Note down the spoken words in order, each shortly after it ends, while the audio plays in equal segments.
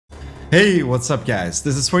Hey, what's up guys?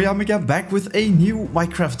 This is Yamiga back with a new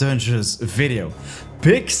Minecraft Dungeons video.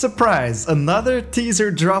 Big surprise, another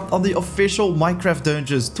teaser dropped on the official Minecraft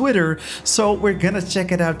Dungeons Twitter, so we're gonna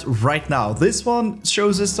check it out right now. This one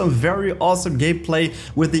shows us some very awesome gameplay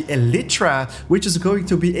with the Elytra, which is going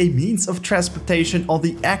to be a means of transportation on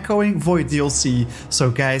the Echoing Void DLC.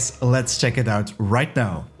 So guys, let's check it out right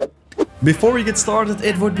now. Before we get started,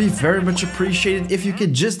 it would be very much appreciated if you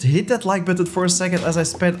could just hit that like button for a second, as I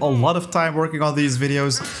spent a lot of time working on these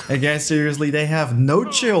videos. And guys, seriously, they have no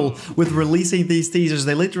chill with releasing these teasers.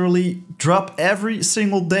 They literally drop every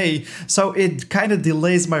single day, so it kind of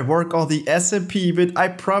delays my work on the SMP, but I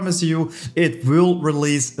promise you it will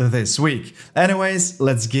release this week. Anyways,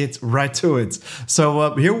 let's get right to it.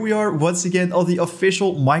 So here we are once again on the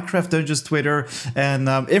official Minecraft Dungeons Twitter, and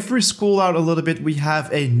if we scroll out a little bit, we have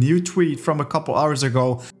a new tweet from a couple hours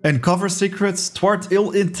ago. Uncover secrets, thwart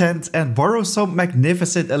ill intent, and borrow some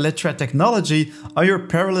magnificent Elytra technology on your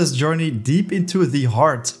perilous journey deep into the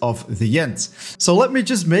heart of the end. So let me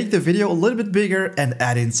just make the video a little bit bigger and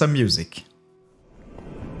add in some music.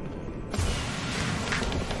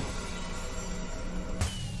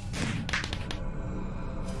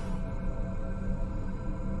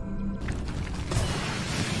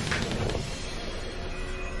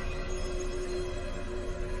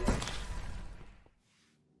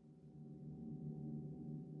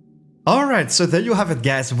 Alright, so there you have it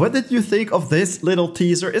guys. What did you think of this little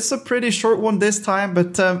teaser? It's a pretty short one this time,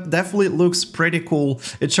 but definitely looks pretty cool.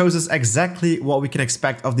 It shows us exactly what we can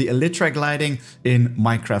expect of the Elytra gliding in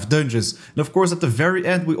Minecraft Dungeons. And of course, at the very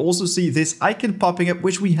end, we also see this icon popping up,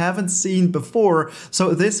 which we haven't seen before.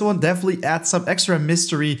 So this one definitely adds some extra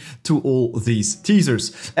mystery to all these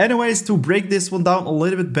teasers. Anyways, to break this one down a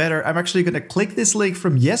little bit better, I'm actually going to click this link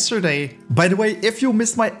from yesterday. By the way, if you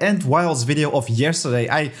missed my End Wilds video of yesterday,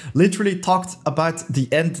 I literally talked about the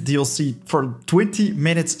End DLC for 20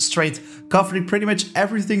 minutes straight, covering pretty much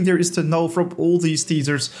everything there is to know from all these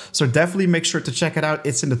teasers. So definitely make sure to check it out.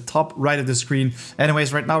 It's in the top right of the screen.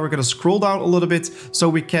 Anyways, right now we're going to scroll down a little bit so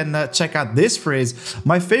we can check out this phrase.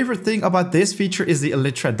 My favorite thing about this feature is the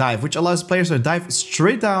Elytra dive, which allows players to dive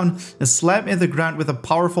straight down and slam in the ground with a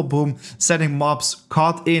powerful boom, sending mobs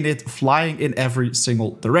caught in it flying in every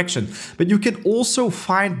single direction. But you can also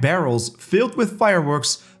find barrels filled with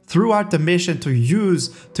fireworks throughout the mission to use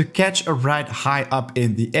to catch a ride high up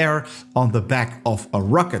in the air on the back of a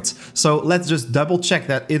rocket. So let's just double check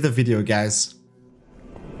that in the video, guys.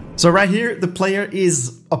 So right here, the player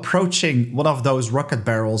is approaching one of those rocket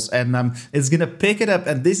barrels and it's gonna pick it up,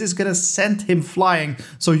 and this is gonna send him flying.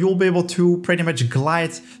 So you'll be able to pretty much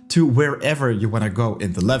glide to wherever you wanna go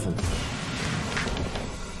in the level.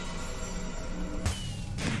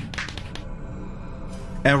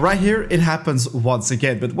 And right here, it happens once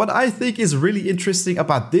again. But what I think is really interesting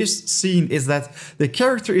about this scene is that the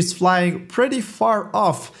character is flying pretty far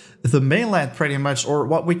off the mainland pretty much, or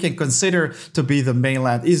what we can consider to be the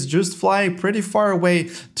mainland. Is just flying pretty far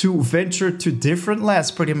away to venture to different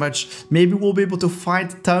lands pretty much. Maybe we'll be able to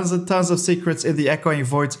find tons and tons of secrets in the Echoing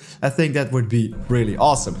Void. I think that would be really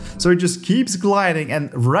awesome. So it just keeps gliding,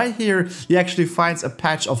 and right here he actually finds a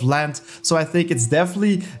patch of land. So I think it's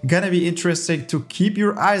definitely gonna be interesting to keep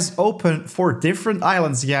your eyes open for different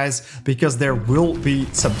islands, guys, because there will be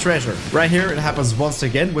some treasure. Right here it happens once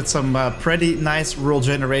again with some pretty nice rule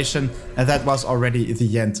generation. And that was already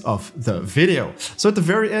the end of the video. So at the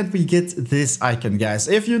very end we get this icon, guys.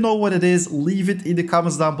 If you know what it is, leave it in the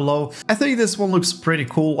comments down below. I think this one looks pretty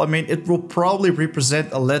cool. I mean, it will probably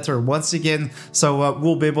represent a letter once again, so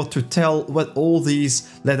we'll be able to tell what all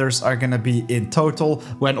these letters are gonna be in total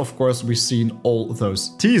when of course we've seen all those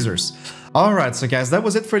teasers. Alright, so guys, that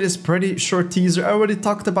was it for this pretty short teaser. I already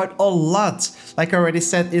talked about a lot, like I already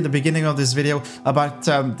said in the beginning of this video, about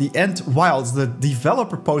the End Wilds, the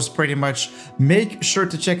developer post pretty much. Make sure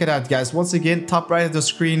to check it out, guys. Once again, top right of the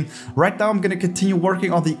screen. Right now I'm gonna continue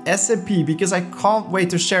working on the SMP because I can't wait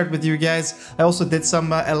to share it with you guys. I also did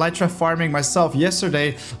some Elytra farming myself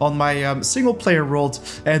yesterday on my single player world,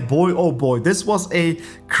 and boy oh boy, this was a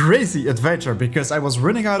crazy adventure because I was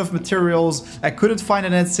running out of materials. I couldn't find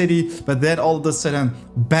an end city, but then all of a sudden,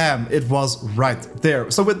 bam, it was right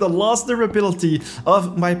there. So with the lost durability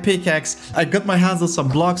of my pickaxe, I got my hands on some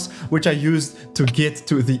blocks, which I used to get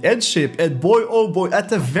to the end ship. And boy, oh boy, at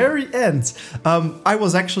the very end, I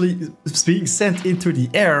was actually being sent into the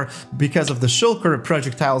air because of the shulker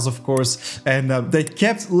projectiles, of course. And they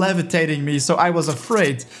kept levitating me, so I was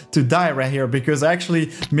afraid to die right here because I actually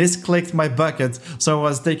misclicked my bucket. So I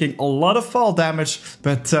was taking a lot of fall damage,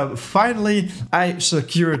 but finally I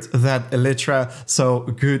secured that Elytra, so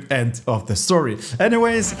good end of the story.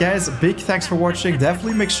 Anyways, guys, big thanks for watching.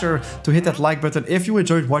 Definitely make sure to hit that like button if you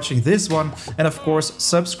enjoyed watching this one, and of course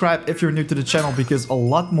subscribe if you're new to the channel because a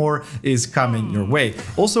lot more is coming your way.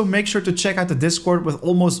 Also make sure to check out the Discord with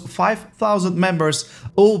almost 5,000 members,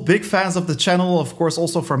 all big fans of the channel, of course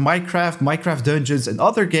also for Minecraft Dungeons and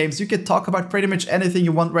other games. You can talk about pretty much anything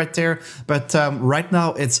you want right there, but right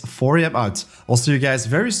now it's 4 AM out. I'll see you guys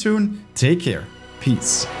very soon. Take care.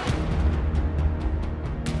 Peace.